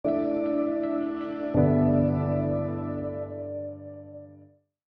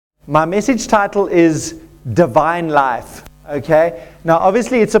My message title is Divine Life. Okay? Now,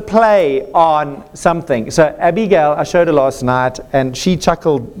 obviously, it's a play on something. So, Abigail, I showed her last night, and she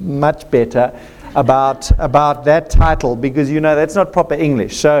chuckled much better about that title because, you know, that's not proper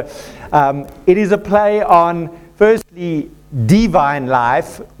English. So, it is a play on, firstly, divine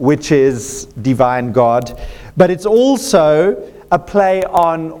life, which is divine God, but it's also a play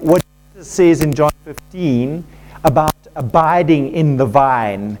on what Jesus says in John 15 about abiding in the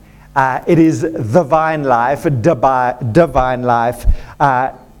vine. It is the vine life, divine life,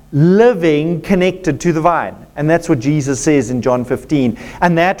 living connected to the vine. And that's what Jesus says in John 15.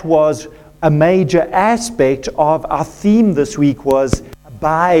 And that was a major aspect of our theme this week was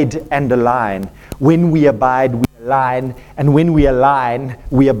abide and align. When we abide, we align. And when we align,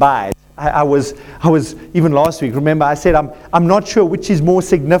 we abide. I was even last week, remember I said I'm not sure which is more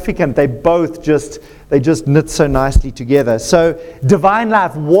significant. They just knit so nicely together. So divine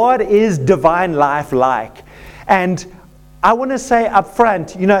life, what is divine life like? And I want to say up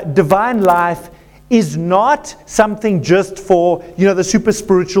front, you know, divine life is not something just for, you know, the super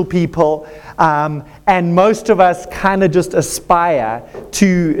spiritual people. And most of us kind of just aspire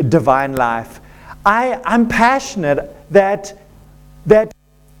to divine life. I'm passionate that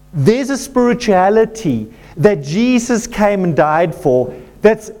there's a spirituality that Jesus came and died for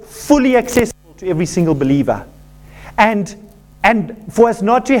that's fully accessible to every single believer. And for us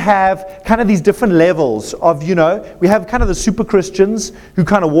not to have kind of these different levels of, you know, we have kind of the super Christians who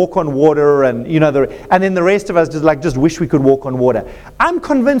kind of walk on water and, you know, and then the rest of us just wish we could walk on water. I'm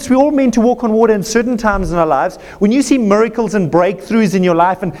convinced we're all meant to walk on water in certain times in our lives. When you see miracles and breakthroughs in your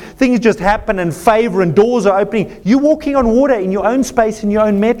life and things just happen and favor and doors are opening, you're walking on water in your own space, in your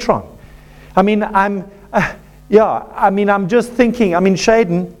own metron. I mean, I'm just thinking,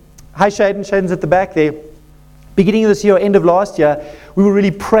 Shaden, hi Shaden, Shaden's at the back there. Beginning of this year, end of last year, we were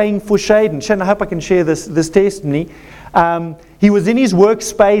really praying for Shaden. Shaden, I hope I can share this testimony. He was in his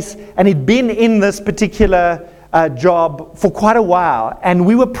workspace and he'd been in this particular job for quite a while. And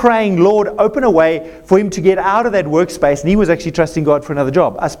we were praying, Lord, open a way for him to get out of that workspace. And he was actually trusting God for another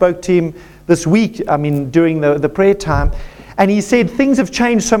job. I spoke to him this week, during the prayer time. And he said things have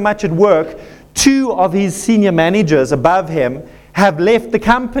changed so much at work. 2 of his senior managers above him have left the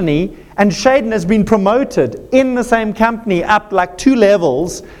company, and Shaden has been promoted in the same company up like 2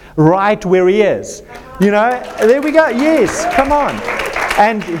 levels right where he is. You know, there we go. Yes, come on.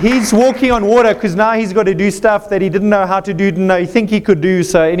 And he's walking on water because now he's got to do stuff that he didn't know how to do, didn't know he think he could do.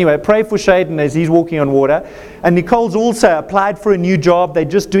 So anyway, pray for Shaden as he's walking on water. And Nicole's also applied for a new job. They're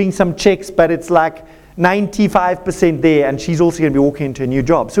just doing some checks, but it's like 95% there, and she's also going to be walking into a new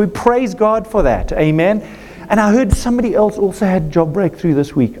job. So we praise God for that. Amen. And I heard somebody else also had job breakthrough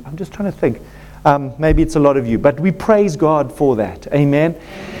this week. I'm just trying to think. Maybe it's a lot of you, but we praise God for that. Amen.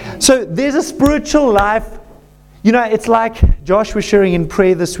 So there's a spiritual life. You know, it's like Josh was sharing in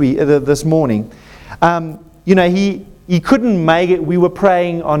prayer this morning. You know, he couldn't make it. We were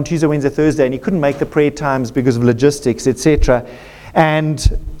praying on Tuesday, Wednesday, Thursday, and he couldn't make the prayer times because of logistics, etc.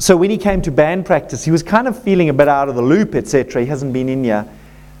 And so when he came to band practice, he was kind of feeling a bit out of the loop, etc. He hasn't been in here.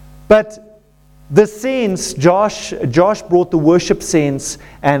 But the sense, Josh brought the worship sense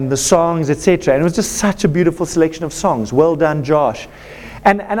and the songs, etc. And it was just such a beautiful selection of songs. Well done, Josh.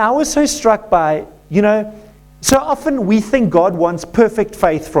 And I was so struck by, you know, so often we think God wants perfect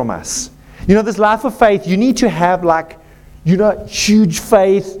faith from us. You know, this life of faith, you need to have like, you know, huge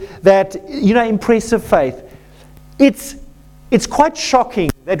faith, that, you know, impressive faith. It's quite shocking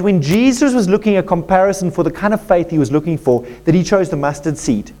that when Jesus was looking at comparison for the kind of faith he was looking for, that he chose the mustard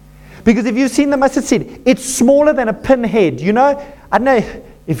seed. Because if you've seen the mustard seed, it's smaller than a pinhead. You know, I don't know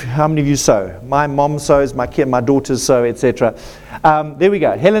how many of you sew. My mom sews, my daughters sew, etc. There we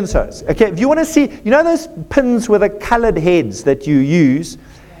go. Helen sews. Okay, if you want to see, you know those pins with the colored heads that you use?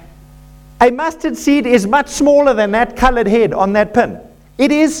 A mustard seed is much smaller than that colored head on that pin.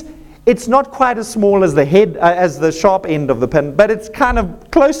 It's not quite as small as the head, as the sharp end of the pin, but it's kind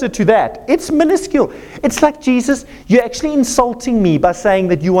of closer to that. It's minuscule. It's like, Jesus, you're actually insulting me by saying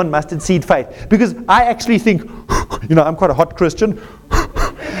that you want mustard seed faith. Because I actually think, you know, I'm quite a hot Christian.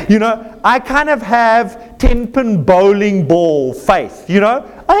 You know, I kind of have 10-pin bowling ball faith. You know,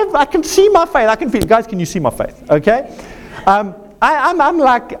 I can see my faith. I can feel. Guys, can you see my faith? Okay. I'm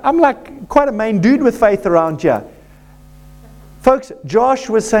like quite a main dude with faith around here. Folks, Josh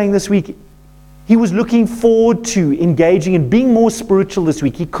was saying this week, he was looking forward to engaging and being more spiritual this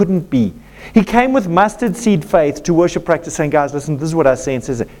week. He couldn't be. He came with mustard seed faith to worship practice, saying, guys, listen, this is what I say and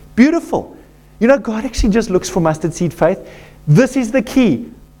says. Beautiful. You know, God actually just looks for mustard seed faith. This is the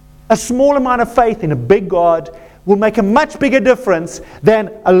key. A small amount of faith in a big God will make a much bigger difference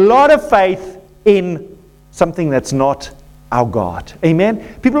than a lot of faith in something that's not our God. Amen?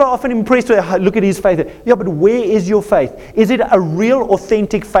 People are often impressed with, look at his faith. Yeah, but where is your faith? Is it a real,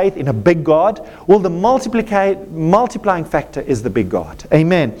 authentic faith in a big God? Well, the multiplying factor is the big God.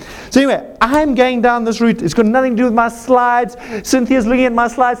 Amen. So anyway, I'm going down this route. It's got nothing to do with my slides. Cynthia's looking at my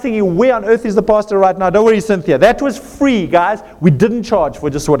slides thinking, where on earth is the pastor right now? Don't worry, Cynthia. That was free, guys. We didn't charge for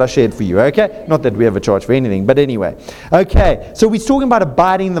just what I shared for you, okay? Not that we ever charge for anything, but anyway. Okay, so we're talking about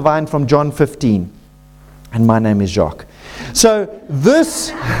abiding in the vine from John 15. And my name is Jacques. So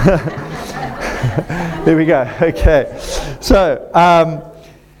this, there we go. Okay. So I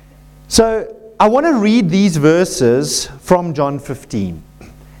want to read these verses from John 15.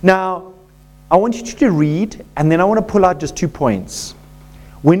 Now, I want you to read, and then I want to pull out just 2 points.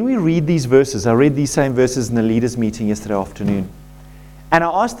 When we read these verses, I read these same verses in the leaders' meeting yesterday afternoon. And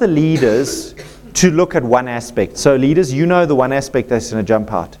I asked the leaders to look at one aspect. So leaders, you know the one aspect that's going to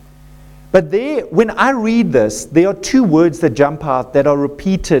jump out. But there, when I read this, there are 2 words that jump out that are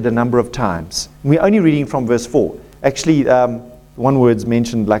repeated a number of times. We're only reading from verse 4. Actually, one word's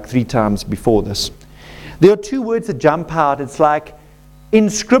mentioned like 3 times before this. There are 2 words that jump out. It's like in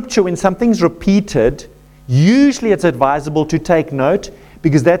Scripture, when something's repeated, usually it's advisable to take note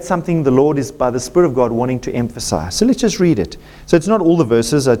because that's something the Lord is, by the Spirit of God, wanting to emphasize. So let's just read it. So it's not all the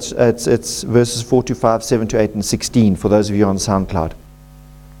verses. It's verses 4 to 5, 7 to 8, and 16 for those of you on SoundCloud.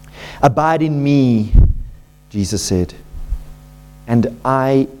 Abide in me, Jesus said, and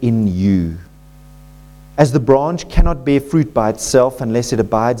I in you. As the branch cannot bear fruit by itself unless it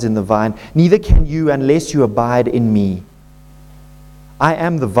abides in the vine, neither can you unless you abide in me. I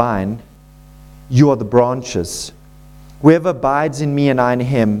am the vine, you are the branches. Whoever abides in me and I in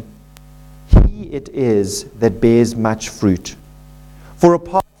him, he it is that bears much fruit. For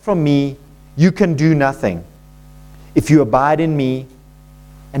apart from me, you can do nothing. If you abide in me,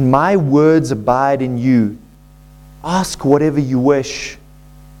 and my words abide in you, ask whatever you wish,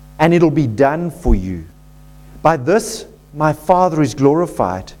 and it'll be done for you. By this my Father is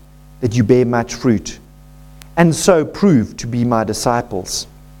glorified, that you bear much fruit, and so prove to be my disciples.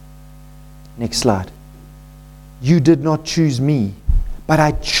 Next slide. You did not choose me, but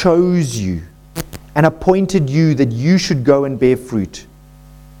I chose you, and appointed you that you should go and bear fruit,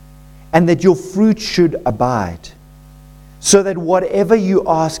 and that your fruit should abide, so that whatever you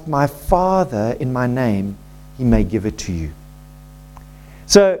ask my Father in my name, he may give it to you.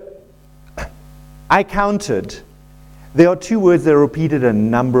 So, I counted. There are 2 words that are repeated a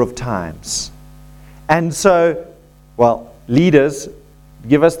number of times. And so, well, leaders,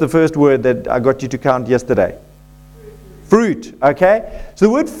 give us the first word that I got you to count yesterday. Fruit, okay? So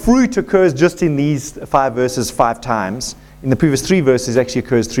the word fruit occurs just in these 5 verses 5 times. In the previous 3 verses, it actually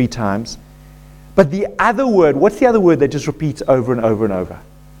occurs 3 times. But the other word, what's the other word that just repeats over and over and over?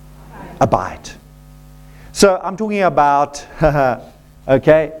 Abide. So I'm talking about,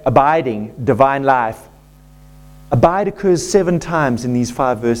 okay, abiding, divine life. Abide occurs 7 times in these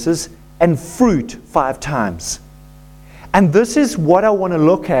 5 verses, and fruit 5 times. And this is what I want to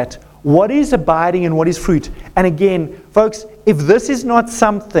look at. What is abiding and what is fruit? And again, folks, if this is not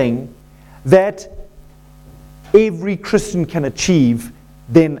something that every Christian can achieve,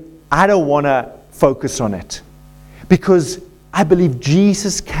 then I don't want to focus on it, because I believe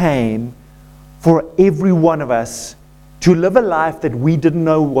Jesus came for every one of us to live a life that we didn't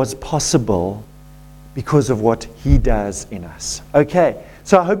know was possible because of what he does in us. Okay,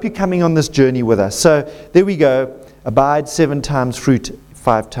 so I hope you're coming on this journey with us. So there we go. Abide 7 times, fruit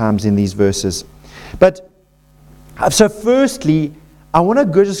 5 times in these verses. But so firstly, I want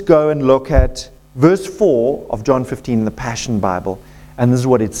to just go and look at verse 4 of John 15 in the Passion Bible, and this is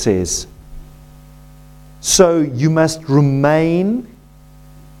what it says. So you must remain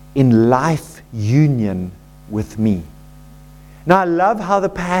in life union with me. Now I love how the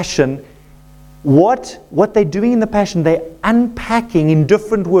Passion, what they're doing in the Passion, they're unpacking in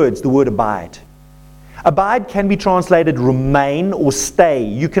different words the word abide. Abide can be translated remain or stay.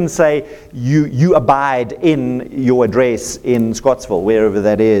 You can say you abide in your address in Scottsville, wherever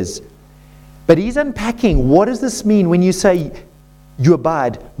that is. But he's unpacking, what does this mean when you say you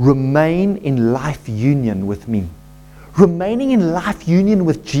abide? Remain in life union with me. Remaining in life union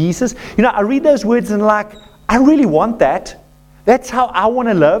with Jesus. You know, I read those words and like, I really want that. That's how I want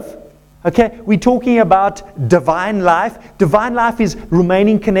to live. Okay, we're talking about divine life. Divine life is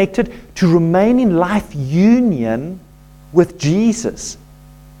remaining connected. To remain in life union with Jesus.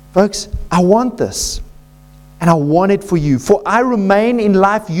 Folks, I want this. And I want it for you. For I remain in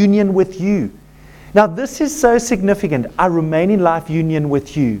life union with you. Now this is so significant. I remain in life union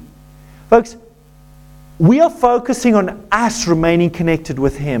with you. Folks, we are focusing on us remaining connected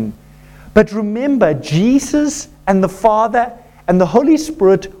with Him. But remember, Jesus and the Father and the Holy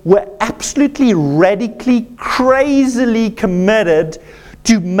Spirit were absolutely, radically, crazily committed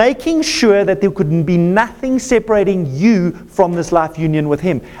to making sure that there could be nothing separating you from this life union with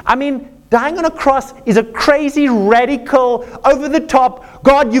Him. I mean, dying on a cross is a crazy, radical, over the top,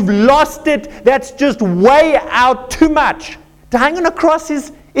 God, you've lost it, that's just way out too much. Dying on a cross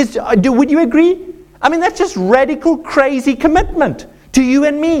would you agree? I mean, that's just radical, crazy commitment to you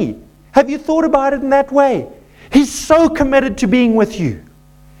and me. Have you thought about it in that way? He's so committed to being with you.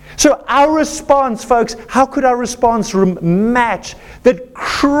 So our response, folks, how could our response match that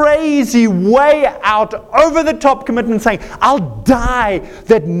crazy, way out, over the top commitment saying, I'll die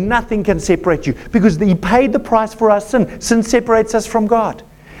that nothing can separate you, because He paid the price for our sin. Sin separates us from God.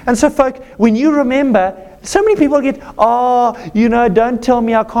 And so, folks, when you remember, so many people get, don't tell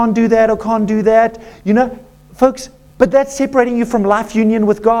me I can't do that or can't do that. Folks, but that's separating you from life union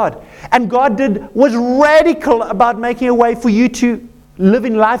with God. And God was radical about making a way for you to live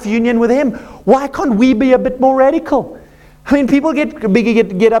in life union with Him. Why can't we be a bit more radical? I mean, people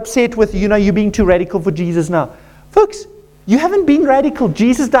get upset with, you being too radical for Jesus now. Folks, you haven't been radical.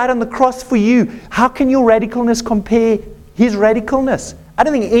 Jesus died on the cross for you. How can your radicalness compare His radicalness? I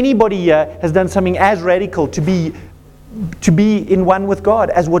don't think anybody here has done something as radical to be in one with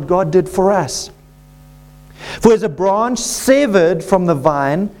God as what God did for us. For as a branch severed from the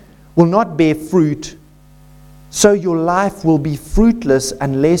vine will not bear fruit, so your life will be fruitless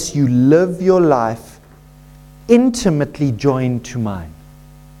unless you live your life intimately joined to mine.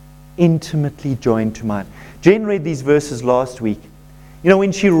 Intimately joined to mine. Jen read these verses last week.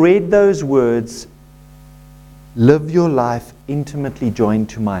 When she read those words, live your life intimately joined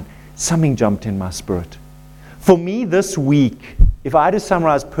to mine, something jumped in my spirit. For me this week, if I had to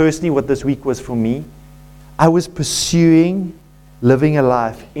summarize personally what this week was for me, I was pursuing living a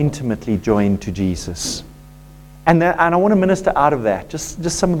life intimately joined to Jesus. And I want to minister out of that, just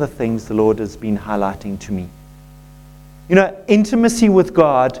some of the things the Lord has been highlighting to me. Intimacy with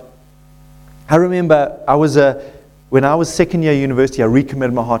God. I remember when I was second year university, I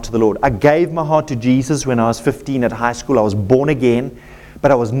recommitted my heart to the Lord. I gave my heart to Jesus when I was 15 at high school. I was born again, but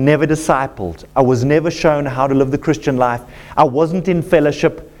I was never discipled. I was never shown how to live the Christian life. I wasn't in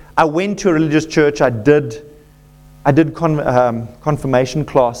fellowship. I went to a religious church. I did confirmation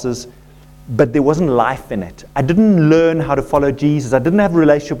classes, but there wasn't life in it. I didn't learn how to follow Jesus. I didn't have a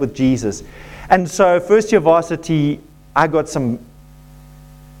relationship with Jesus. And so first year varsity, I got some,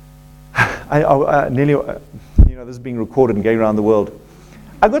 this is being recorded and going around the world.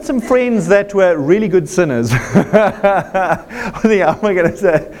 I got some friends that were really good sinners. How am I going to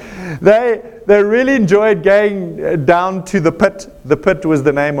say? They really enjoyed going down to the pit. The pit was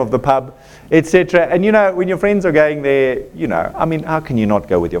the name of the pub, etc. And when your friends are going there, how can you not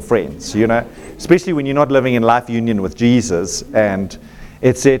go with your friends? Especially when you're not living in life union with Jesus and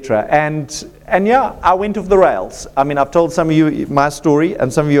etc. And I went off the rails. I've told some of you my story,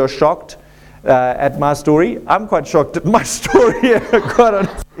 and some of you are shocked at my story. I'm quite shocked at my story, quite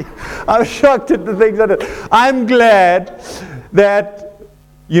honestly. I'm shocked at the things I did. I'm glad that,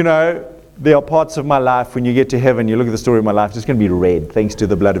 there are parts of my life when you get to heaven, you look at the story of my life, it's just going to be red, thanks to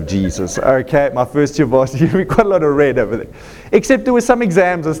the blood of Jesus. Okay, my first year varsity, you'll be quite a lot of red over there. Except there were some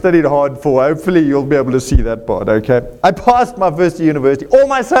exams I studied hard for. Hopefully you'll be able to see that part, okay? I passed my first year university, all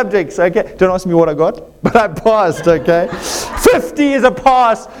my subjects, okay? Don't ask me what I got, but I passed, okay? 50 is a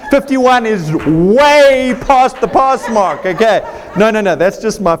pass, 51 is way past the pass mark, okay? No, that's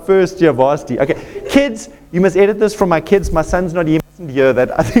just my first year varsity. Okay, kids, you must edit this from my kids. My son's not here. Hear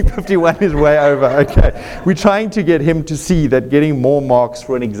that. I think 51 is way over. Okay, we're trying to get him to see that getting more marks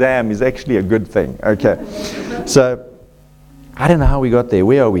for an exam is actually a good thing. Okay, so I don't know how we got there.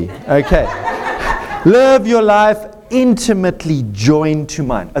 Where are we? Okay, live your life intimately joined to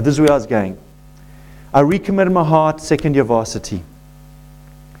mine. This is where I was going. I recommitted my heart second year varsity,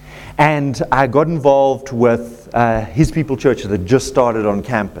 and I got involved with His People Church that just started on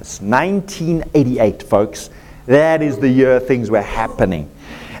campus. 1988, folks. That is the year things were happening.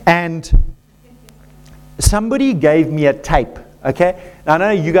 And somebody gave me a tape, okay? Now, I know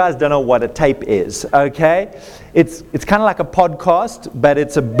you guys don't know what a tape is, okay? It's kind of like a podcast, but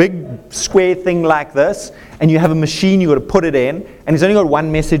it's a big square thing like this, and you have a machine, you got to put it in, and it's only got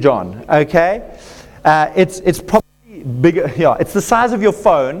one message on, okay? It's probably bigger, it's the size of your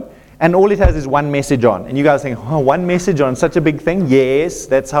phone, and all it has is one message on. And you guys think, one message on, such a big thing? Yes,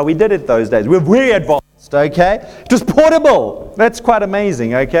 that's how we did it those days. We're very advanced. Okay, it was portable. That's quite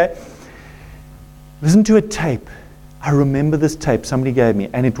amazing. Okay, listen to a tape I remember this tape somebody gave me,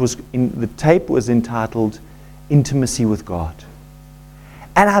 and the tape was entitled Intimacy with God.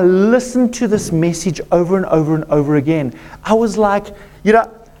 And I listened to this message over and over and over again. I was like,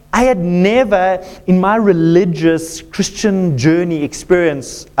 I had never, in my religious Christian journey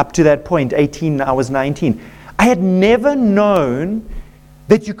experience up to that point, 18, I was 19, I had never known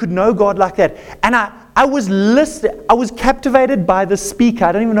that you could know God like that. And I was captivated by the speaker.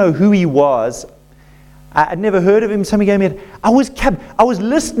 I don't even know who he was. I'd never heard of him. Somebody gave me it. I was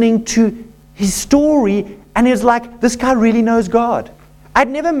listening to his story, and it was like, this guy really knows God. I'd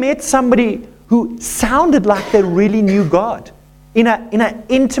never met somebody who sounded like they really knew God in an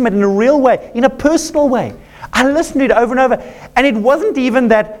intimate, in a real way, in a personal way. I listened to it over and over, and it wasn't even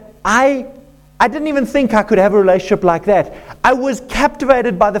that I didn't even think I could have a relationship like that. I was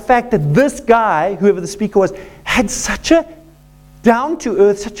captivated by the fact that this guy, whoever the speaker was, had such a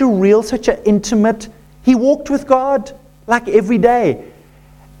down-to-earth, such a real, such an intimate, he walked with God like every day.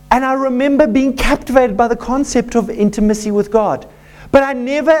 And I remember being captivated by the concept of intimacy with God. But I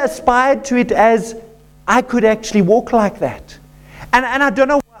never aspired to it as I could actually walk like that. And I don't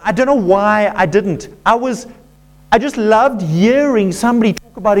know why I didn't. I just loved hearing somebody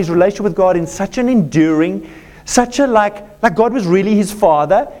talk about his relationship with God in such an enduring, such a like God was really his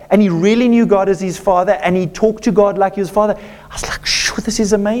father, and he really knew God as his father, and he talked to God like his father. I was like, sure, this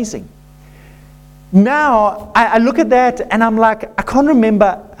is amazing. Now, I look at that and I'm like, I can't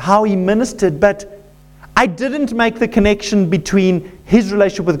remember how he ministered, but I didn't make the connection between his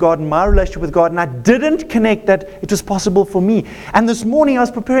relationship with God and my relationship with God, and I didn't connect that it was possible for me. And this morning I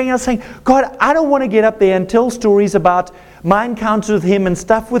was preparing, I was saying, God, I don't want to get up there and tell stories about my encounters with him and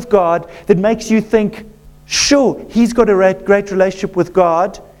stuff with God that makes you think, sure, he's got a great relationship with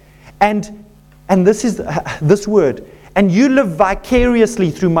God, and this is this word, and you live vicariously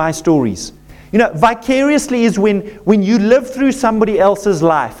through my stories. Vicariously is when you live through somebody else's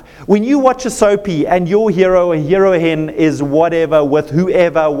life. When you watch a soapy and your hero or heroine is whatever, with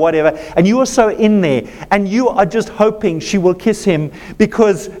whoever, whatever, and you are so in there, and you are just hoping she will kiss him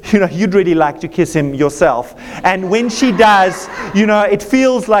because, you'd really like to kiss him yourself. And when she does, it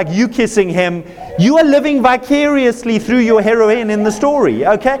feels like you kissing him. You are living vicariously through your heroine in the story,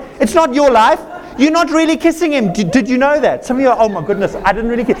 okay? It's not your life. You're not really kissing him. Did you know that? Some of you are, oh my goodness, I didn't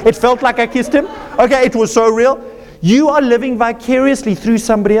really kiss. It felt like I kissed him. Okay, it was so real. You are living vicariously through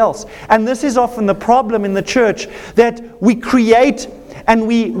somebody else. And this is often the problem in the church, that we create and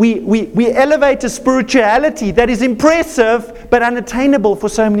we elevate a spirituality that is impressive but unattainable for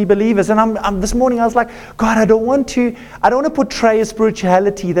so many believers. And this morning I was like, God, I don't want to portray a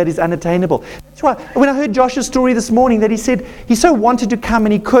spirituality that is unattainable. That's why when I heard Josh's story this morning, that he said he so wanted to come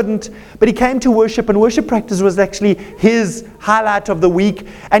and he couldn't, but he came to worship, and worship practice was actually his highlight of the week,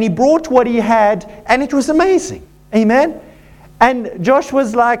 and he brought what he had, and it was amazing. Amen? And Josh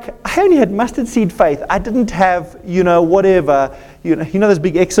was like, I only had mustard seed faith. I didn't have, whatever, those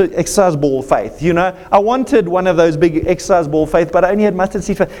big exercise ball faith. I wanted one of those big exercise ball faith, but I only had mustard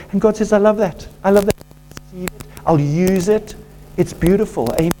seed faith. And God says, I love that. I love that. I'll use it. It's beautiful.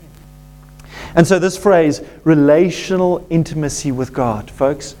 Amen. And so this phrase, relational intimacy with God,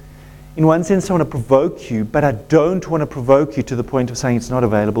 folks, in one sense I want to provoke you, but I don't want to provoke you to the point of saying it's not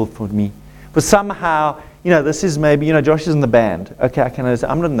available for me. But somehow, this is maybe, Josh is in the band. Okay, I can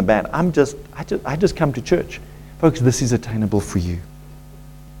understand. I'm not in the band. I just come to church. Folks, this is attainable for you.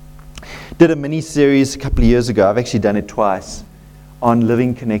 Did a mini-series a couple of years ago. I've actually done it twice on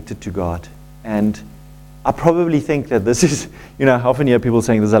living connected to God. And I probably think that this is, I often hear people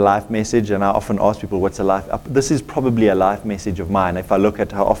saying there's a life message, and I often ask people, what's a life? This is probably a life message of mine if I look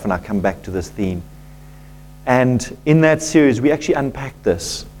at how often I come back to this theme. And in that series, we actually unpack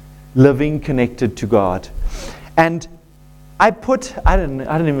this. Living connected to God. And I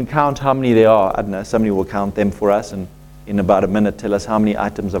don't even count how many there are. I don't know, somebody will count them for us and in about a minute tell us how many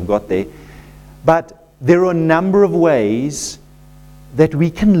items I've got there. But there are a number of ways that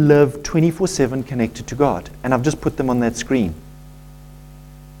we can live 24/7 connected to God. And I've just put them on that screen.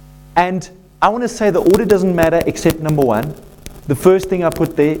 And I want to say the order doesn't matter except number one. The first thing I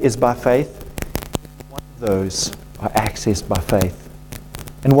put there is by faith. One of those are accessed by faith.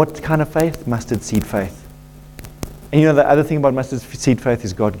 And what kind of faith? Mustard seed faith. And the other thing about mustard seed faith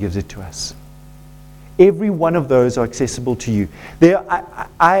is God gives it to us. Every one of those are accessible to you.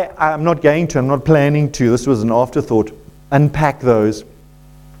 I'm not planning to, this was an afterthought, unpack those.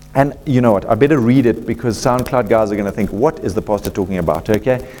 And you know what, I better read it because SoundCloud guys are going to think, what is the pastor talking about,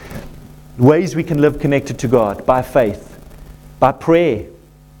 okay? Ways we can live connected to God, by faith, by prayer,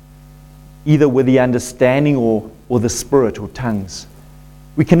 either with the understanding or the spirit or tongues.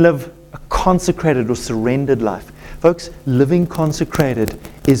 We can live a consecrated or surrendered life. Folks, living consecrated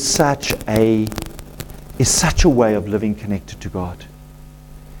is such a way of living connected to God.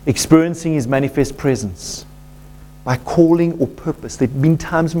 Experiencing His manifest presence by calling or purpose. There have been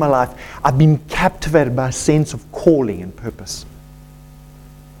times in my life I've been captivated by a sense of calling and purpose.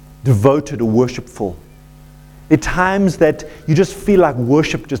 Devoted or worshipful. There are times that you just feel like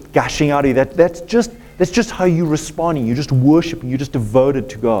worship just gushing out of you. That's just how you're responding. You're just worshiping. You're just devoted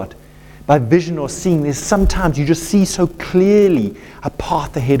to God. By vision or seeing, there's sometimes you just see so clearly a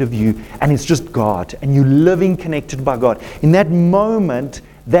path ahead of you, and it's just God, and you're living connected by God. In that moment,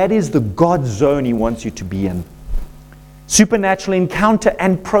 that is the God zone He wants you to be in. Supernatural encounter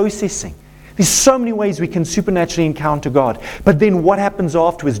and processing. There's so many ways we can supernaturally encounter God. But then what happens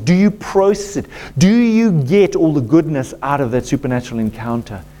afterwards? Do you process it? Do you get all the goodness out of that supernatural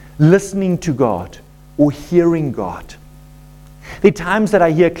encounter? Listening to God or hearing God? There are times that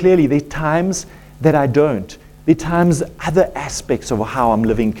I hear clearly. There are times that I don't. There are times other aspects of how I'm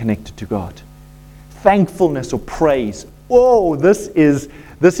living connected to God. Thankfulness or praise. Oh, this is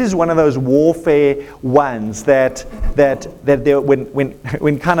one of those warfare ones that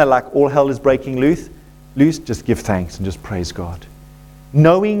when kind of like all hell is breaking loose, just give thanks and just praise God.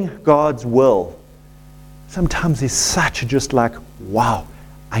 Knowing God's will. Sometimes there's such a just like, wow,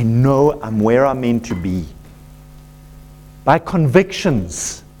 I know I'm where I'm meant to be. By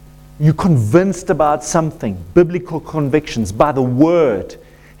convictions, you're convinced about something, biblical convictions, by the Word.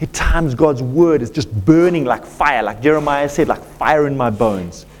 At times God's Word is just burning like fire, like Jeremiah said, like fire in my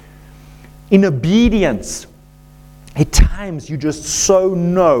bones. In obedience, at times you just so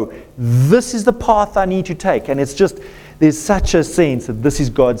know, this is the path I need to take. And it's just, there's such a sense that this is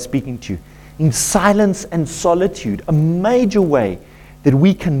God speaking to you. In silence and solitude, a major way that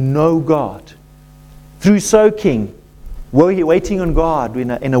we can know God. Through soaking, waiting on God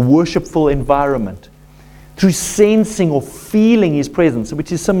in a worshipful environment. Through sensing or feeling His presence,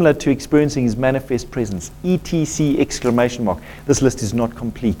 which is similar to experiencing His manifest presence. ETC exclamation mark. This list is not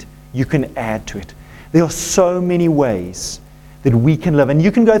complete. You can add to it. There are so many ways that we can live. And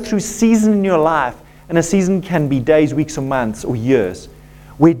you can go through season in your life, and a season can be days, weeks, or months, or years,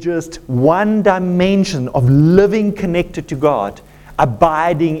 where just one dimension of living connected to God,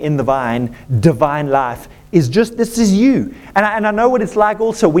 abiding in the vine, divine life, is just, this is you. And I know what it's like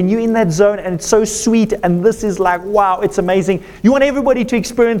also when you're in that zone and it's so sweet and this is like, wow, it's amazing. You want everybody to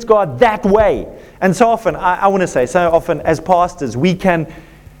experience God that way. And so often, I want to say, so often as pastors, we can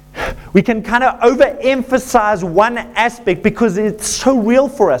kind of overemphasize one aspect because it's so real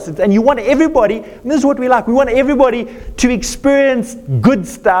for us. And you want everybody, and this is what we like, we want everybody to experience good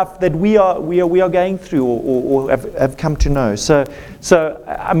stuff that we are going through or have come to know. So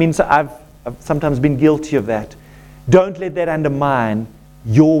I've sometimes been guilty of that. Don't let that undermine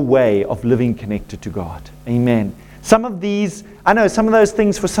your way of living connected to God. Amen. Some of these, I know some of those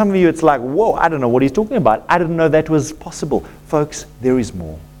things for some of you, it's like, whoa, I don't know what he's talking about. I didn't know that was possible. Folks, there is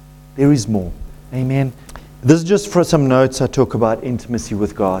more. There is more. Amen. This is just for some notes I talk about intimacy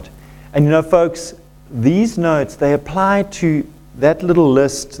with God. And you know, folks, these notes, they apply to that little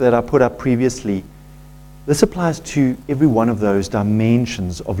list that I put up previously. This applies to every one of those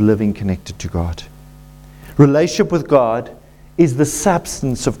dimensions of living connected to God. Relationship with God is the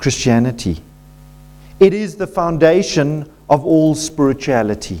substance of Christianity. It is the foundation of all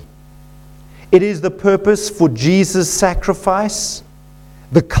spirituality. It is the purpose for Jesus' sacrifice,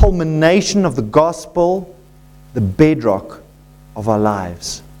 the culmination of the gospel, the bedrock of our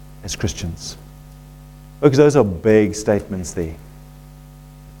lives as Christians. Because those are big statements there.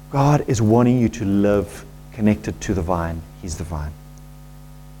 God is wanting you to live connected to the vine. He's the vine.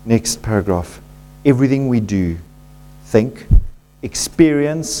 Next paragraph. Everything we do, think,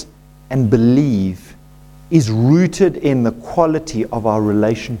 experience, and believe is rooted in the quality of our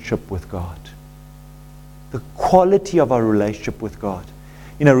relationship with God. The quality of our relationship with God.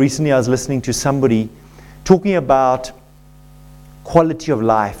 You know, recently I was listening to somebody talking about quality of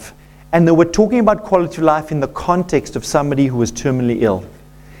life. And they were talking about quality of life in the context of somebody who was terminally ill.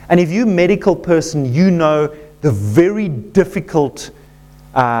 And if you're a medical person, you know the very difficult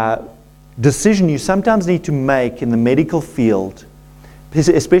decision you sometimes need to make in the medical field,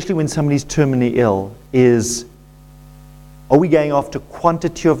 especially when somebody's terminally ill, is, are we going after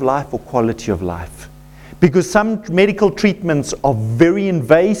quantity of life or quality of life? Because some medical treatments are very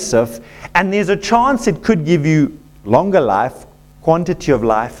invasive, and there's a chance it could give you longer life, quantity of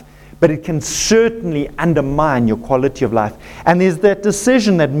life, but it can certainly undermine your quality of life. And there's that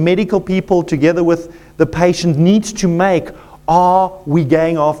decision that medical people, together with the patient, needs to make. Are we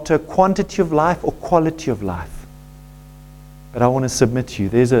going after quantity of life or quality of life? But I want to submit to you,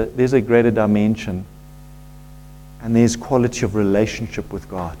 there's a greater dimension. and there's quality of relationship with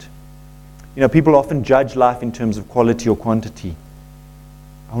God. You know, people often judge life in terms of quality or quantity.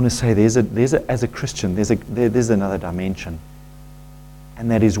 I want to say as a Christian, there's another dimension.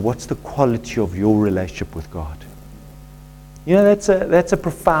 And that is, what's the quality of your relationship with God? You know, that's a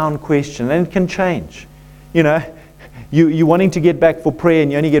profound question, and it can change. You know, you're wanting to get back for prayer,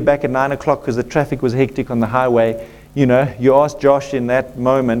 and you only get back at 9 o'clock because the traffic was hectic on the highway. You know, you ask Josh in that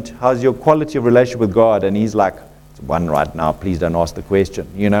moment, how's your quality of relationship with God? And he's like, it's 1 right now, please don't ask the question,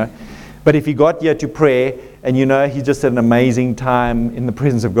 you know. But if he got here to prayer, and you know, he just had an amazing time in the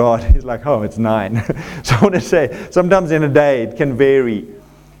presence of God, he's like, oh, it's 9. So I want to say, sometimes in a day it can vary.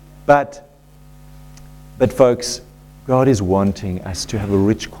 But folks, God is wanting us to have a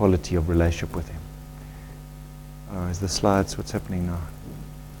rich quality of relationship with Him. Oh, is the slides, what's happening now?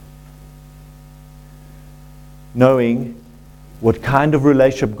 Knowing what kind of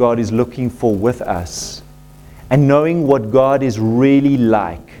relationship God is looking for with us, and knowing what God is really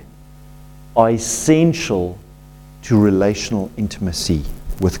like, are essential to relational intimacy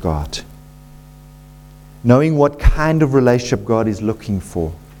with God. Knowing what kind of relationship God is looking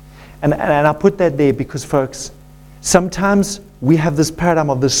for. And I put that there because, folks, sometimes we have this paradigm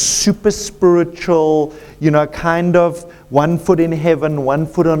of this super spiritual, you know, kind of 1 foot in heaven, 1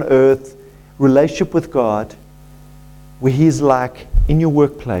 foot on earth relationship with God, where He's like in your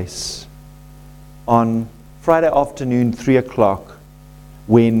workplace on Friday afternoon, 3 o'clock,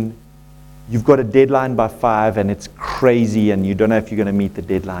 when you've got a deadline by 5 and it's crazy and you don't know if you're going to meet the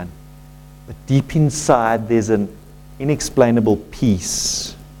deadline. But deep inside, there's an inexplainable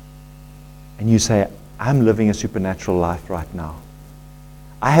peace. And you say, I'm living a supernatural life right now.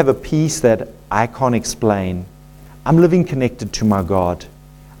 I have a peace that I can't explain. I'm living connected to my God.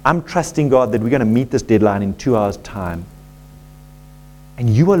 I'm trusting God that we're going to meet this deadline in 2 hours' time. And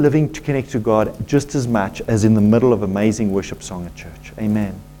you are living to connect to God just as much as in the middle of amazing worship song at church.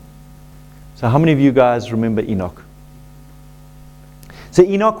 Amen. So how many of you guys remember Enoch? So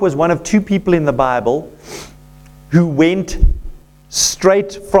Enoch was one of 2 people in the Bible who went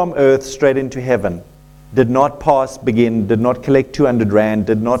straight from earth, straight into heaven. Did not pass, begin, did not collect 200 rand,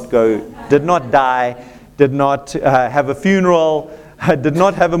 did not die, did not have a funeral, did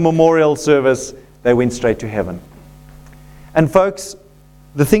not have a memorial service. They went straight to heaven. And folks,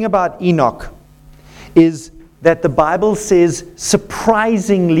 the thing about Enoch is that the Bible says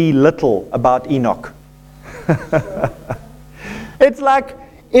surprisingly little about Enoch. It's like,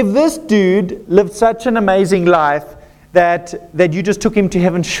 if this dude lived such an amazing life that you just took him to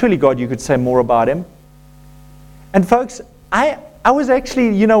heaven, surely, God, you could say more about him. And folks, I was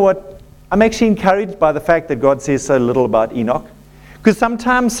actually, you know what, I'm actually encouraged by the fact that God says so little about Enoch. Because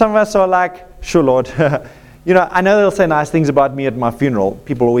sometimes some of us are like, sure, Lord, you know, I know they'll say nice things about me at my funeral.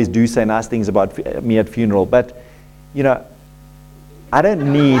 People always do say nice things about me at funeral. But, you know, I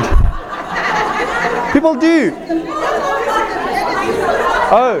don't need... People do.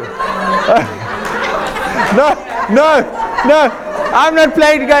 No. I'm not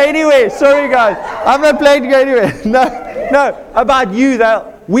planning to go anywhere. Sorry, guys. I'm not planning to go anywhere. No. About you,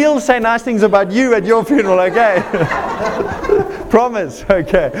 we'll say nice things about you at your funeral, okay? Promise,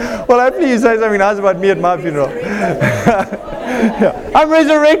 okay. Well, hopefully you say something nice about me at my funeral. Yeah. I'm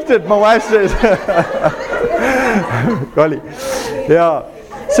resurrected, my wife says. Golly. Yeah.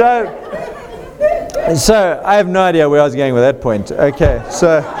 So I have no idea where I was going with that point. Okay,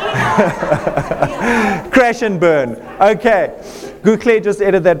 so crash and burn. Okay, good, Claire, just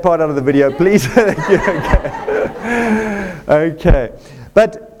edit that part out of the video, please. Okay.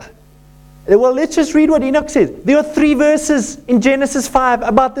 But, well, let's just read what Enoch says. There are 3 verses in Genesis 5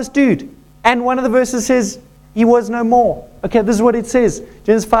 about this dude. And one of the verses says, he was no more. Okay, this is what it says.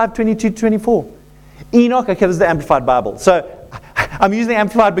 Genesis 5, 22-24. Enoch, okay, this is the Amplified Bible. So, I'm using the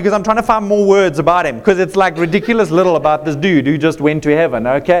Amplified because I'm trying to find more words about him, because it's like ridiculous little about this dude who just went to heaven,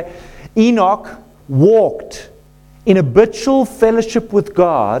 okay? Enoch walked in habitual fellowship with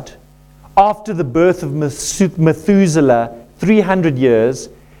God after the birth of Methuselah 300 years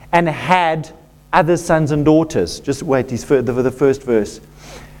and had other sons and daughters. Just wait, the first verse.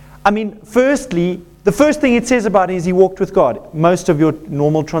 I mean, firstly, the first thing it says about him is he walked with God. Most of your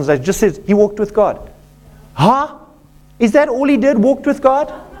normal translation just says he walked with God. Huh? Is that all he did, walked with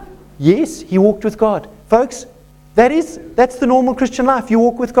God? Yes, he walked with God. Folks, that's the normal Christian life. You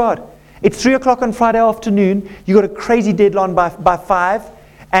walk with God. It's 3 o'clock on Friday afternoon. You got a crazy deadline by 5,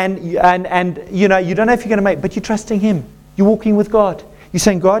 and you know, you don't know if you're going to make it, but you're trusting Him. You're walking with God. You're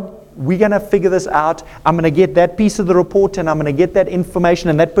saying, God, we're going to figure this out. I'm going to get that piece of the report, and I'm going to get that information,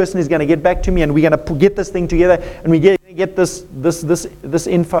 and that person is going to get back to me, and we're going to get this thing together, and we get this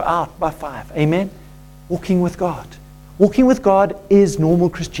info out by 5. Amen? walking with God. Walking with God is normal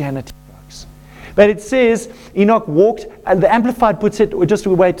Christianity, folks. But it says Enoch walked, and the Amplified puts it, just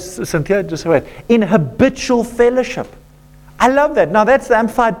wait, Cynthia, just wait, in habitual fellowship. I love that. Now that's the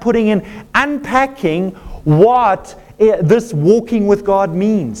Amplified putting in, unpacking what this walking with God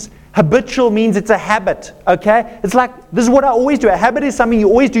means. Habitual means it's a habit, okay? It's like, this is what I always do. A habit is something you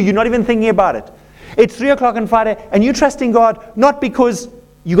always do. You're not even thinking about it. It's 3 o'clock on Friday, and you're trusting God, not because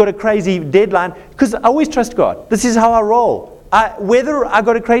you got a crazy deadline, because I always trust God. This is how I roll. Whether I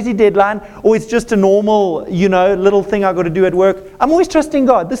got a crazy deadline or it's just a normal, little thing I got to do at work, I'm always trusting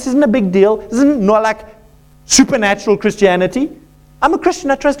God. This isn't a big deal. This isn't not like supernatural Christianity. I'm a Christian.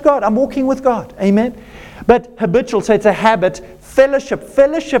 I trust God. I'm walking with God. Amen. But habitual, so it's a habit. Fellowship.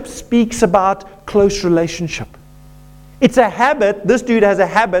 Fellowship speaks about close relationship. It's a habit. This dude has a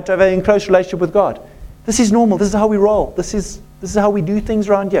habit of having a close relationship with God. This is normal. This is how we roll. This is how we do things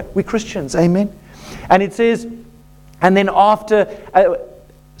around here. We're Christians. Amen. And it says, and then after,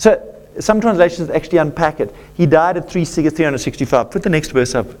 so some translations actually unpack it. He died at 365. Put the next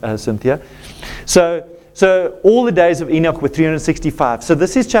verse up, Cynthia. So all the days of Enoch were 365. So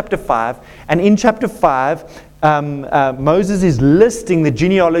this is chapter 5. And in chapter 5, Moses is listing the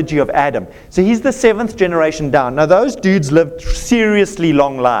genealogy of Adam. So he's the 7th generation down. Now those dudes lived seriously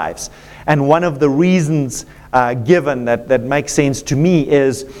long lives. And one of the reasons given that makes sense to me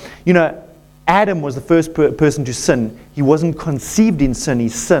is, Adam was the first person to sin. He wasn't conceived in sin, he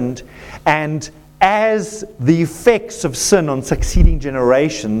sinned. And as the effects of sin on succeeding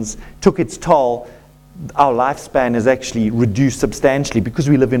generations took its toll, our lifespan is actually reduced substantially because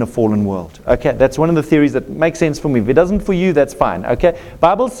we live in a fallen world. Okay, that's one of the theories that makes sense for me. If it doesn't for you, that's fine. Okay,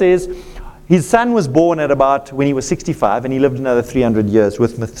 Bible says his son was born at about when he was 65, and he lived another 300 years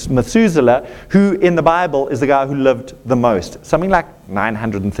with Methuselah, who in the Bible is the guy who lived the most, something like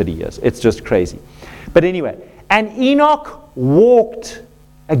 930 years. It's just crazy. But anyway, and Enoch walked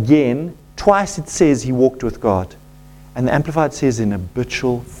again. Twice it says he walked with God, and the Amplified says in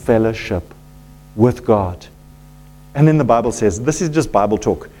habitual fellowship with God. And then the Bible says, this is just Bible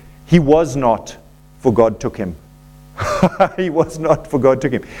talk, he was not, for God took him. He was not, for God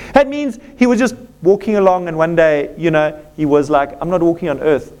took him. That means he was just walking along, and one day, he was like, I'm not walking on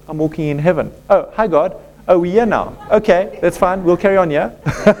earth, I'm walking in heaven. Oh, hi God. Oh, we're here now. Okay, that's fine, we'll carry on here.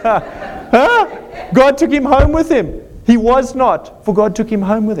 God took him home with him. He was not, for God took him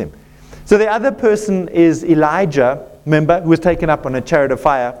home with him. So the other person is Elijah, remember, who was taken up on a chariot of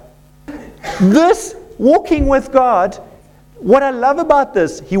fire. This walking with God, what I love about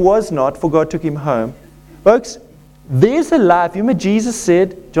this, he was not, for God took him home. Folks, there's a life. Remember Jesus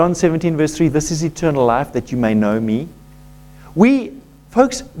said, John 17 verse 3, this is eternal life, that you may know me.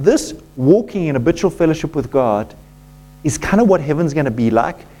 Folks, this walking in habitual fellowship with God is kind of what heaven's going to be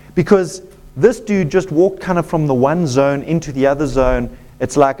like, because this dude just walked kind of from the one zone into the other zone.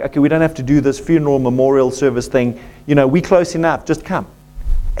 It's like, okay, we don't have to do this funeral memorial service thing. We close enough, just come.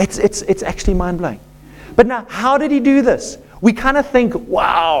 It's actually mind-blowing. But now, how did he do this? We kind of think,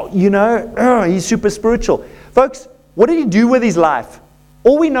 wow, he's super spiritual. Folks, what did he do with his life?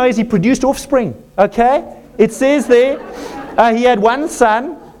 All we know is he produced offspring, okay? It says there, he had one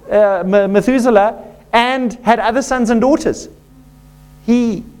son, Methuselah, and had other sons and daughters.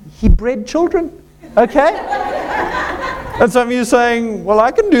 He bred children, okay? And some of you are saying, well,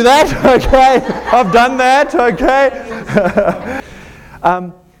 I can do that, okay? I've done that, okay?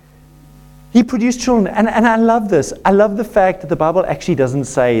 He produced children, and I love this. I love the fact that the Bible actually doesn't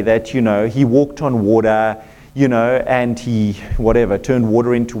say that, he walked on water, and he, turned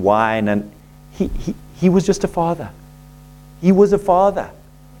water into wine, and he was just a father. He was a father.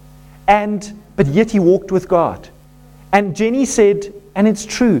 But yet he walked with God. And Jenny said, and it's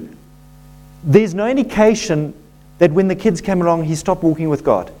true, there's no indication that when the kids came along, he stopped walking with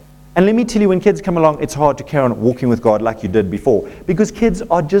God. And let me tell you, when kids come along, it's hard to carry on walking with God like you did before, because kids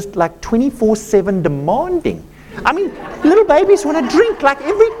are just like 24/7 demanding. I mean, little babies want to drink like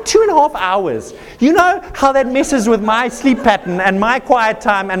every 2.5 hours. You know how that messes with my sleep pattern and my quiet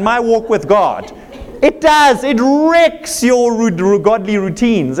time and my walk with God. It does. It wrecks your godly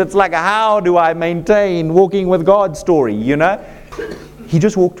routines. It's like, how do I maintain walking with God story, He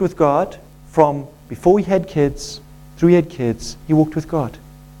just walked with God from before he had kids, through he had kids, he walked with God.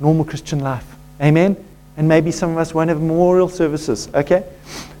 Normal Christian life. Amen? And maybe some of us won't have memorial services, okay?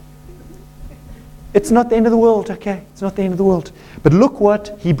 It's not the end of the world, okay? It's not the end of the world. But look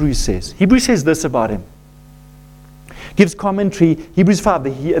what Hebrews says. Hebrews says this about him. Gives commentary, Hebrews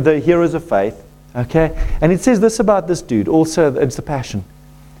 5, the heroes of faith, okay? And it says this about this dude, also it's the passion.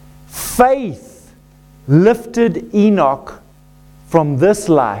 Faith lifted Enoch from this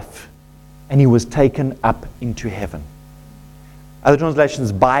life and he was taken up into heaven. Other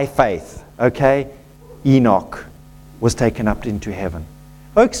translations, by faith, okay? Enoch was taken up into heaven.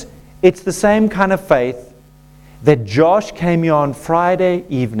 Folks, it's the same kind of faith that Josh came here on Friday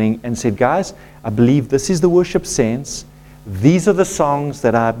evening and said, guys, I believe this is the worship sense. These are the songs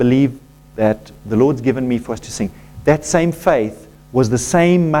that I believe that the Lord's given me for us to sing. That same faith was the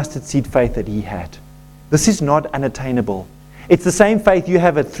same mustard seed faith that he had. This is not unattainable. It's the same faith you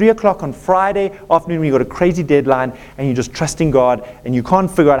have at 3 o'clock on Friday afternoon when you've got a crazy deadline and you're just trusting God and you can't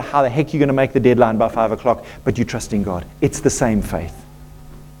figure out how the heck you're going to make the deadline by 5 o'clock, but you trust in God. It's the same faith.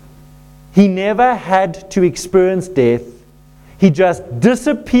 He never had to experience death. He just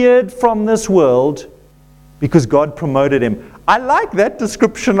disappeared from this world because God promoted him. I like that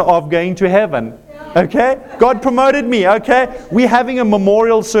description of going to heaven. Okay? God promoted me. Okay? We're having a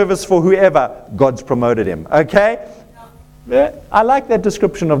memorial service for whoever. God's promoted him. Okay? I like that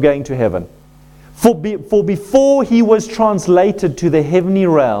description of going to heaven. For before he was translated to the heavenly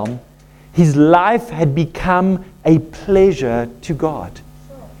realm, his life had become a pleasure to God.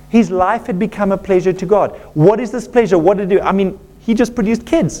 His life had become a pleasure to God. What is this pleasure? What did he do? I mean, he just produced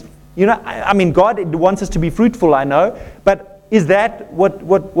kids. You know, I mean, God wants us to be fruitful, I know. But is that what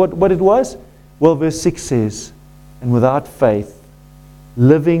it was? Well, verse 6 says, and without faith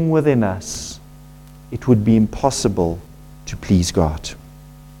living within us, it would be impossible to please God.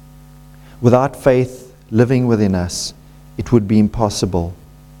 Without faith living within us, it would be impossible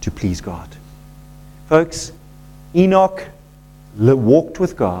to please God. Folks, Enoch walked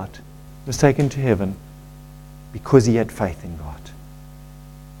with God, was taken to heaven because he had faith in God.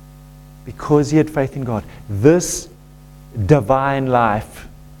 Because he had faith in God. This divine life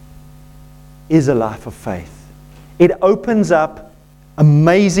is a life of faith. It opens up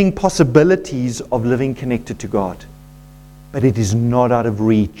amazing possibilities of living connected to God. But it is not out of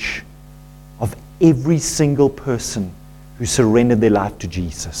reach of every single person who surrendered their life to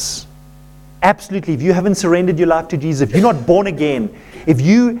Jesus. Absolutely, if you haven't surrendered your life to Jesus, if you're not born again, if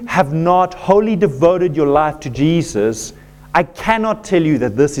you have not wholly devoted your life to Jesus, I cannot tell you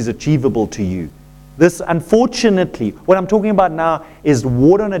that this is achievable to you. This, unfortunately, what I'm talking about now is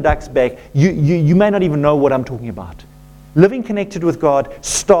water on a duck's back. You may not even know what I'm talking about. Living connected with God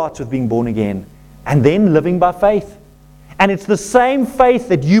starts with being born again and then living by faith. And it's the same faith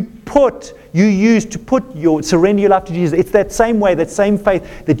that you use to surrender your life to Jesus. It's that same way, that same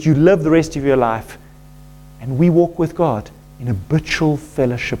faith that you live the rest of your life. And we walk with God in habitual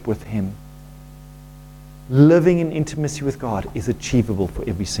fellowship with Him. Living in intimacy with God is achievable for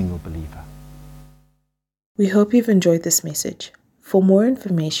every single believer. We hope you've enjoyed this message. For more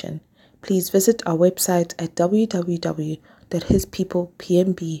information, please visit our website at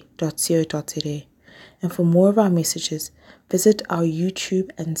www.hispeoplepmb.co.za. And for more of our messages, visit our YouTube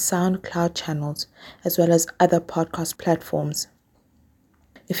and SoundCloud channels, as well as other podcast platforms.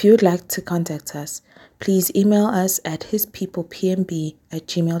 If you would like to contact us, please email us at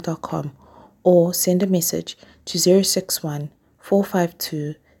hispeoplepmb@gmail.com or send a message to 061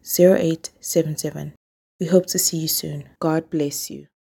 452 0877. We hope to see you soon. God bless you.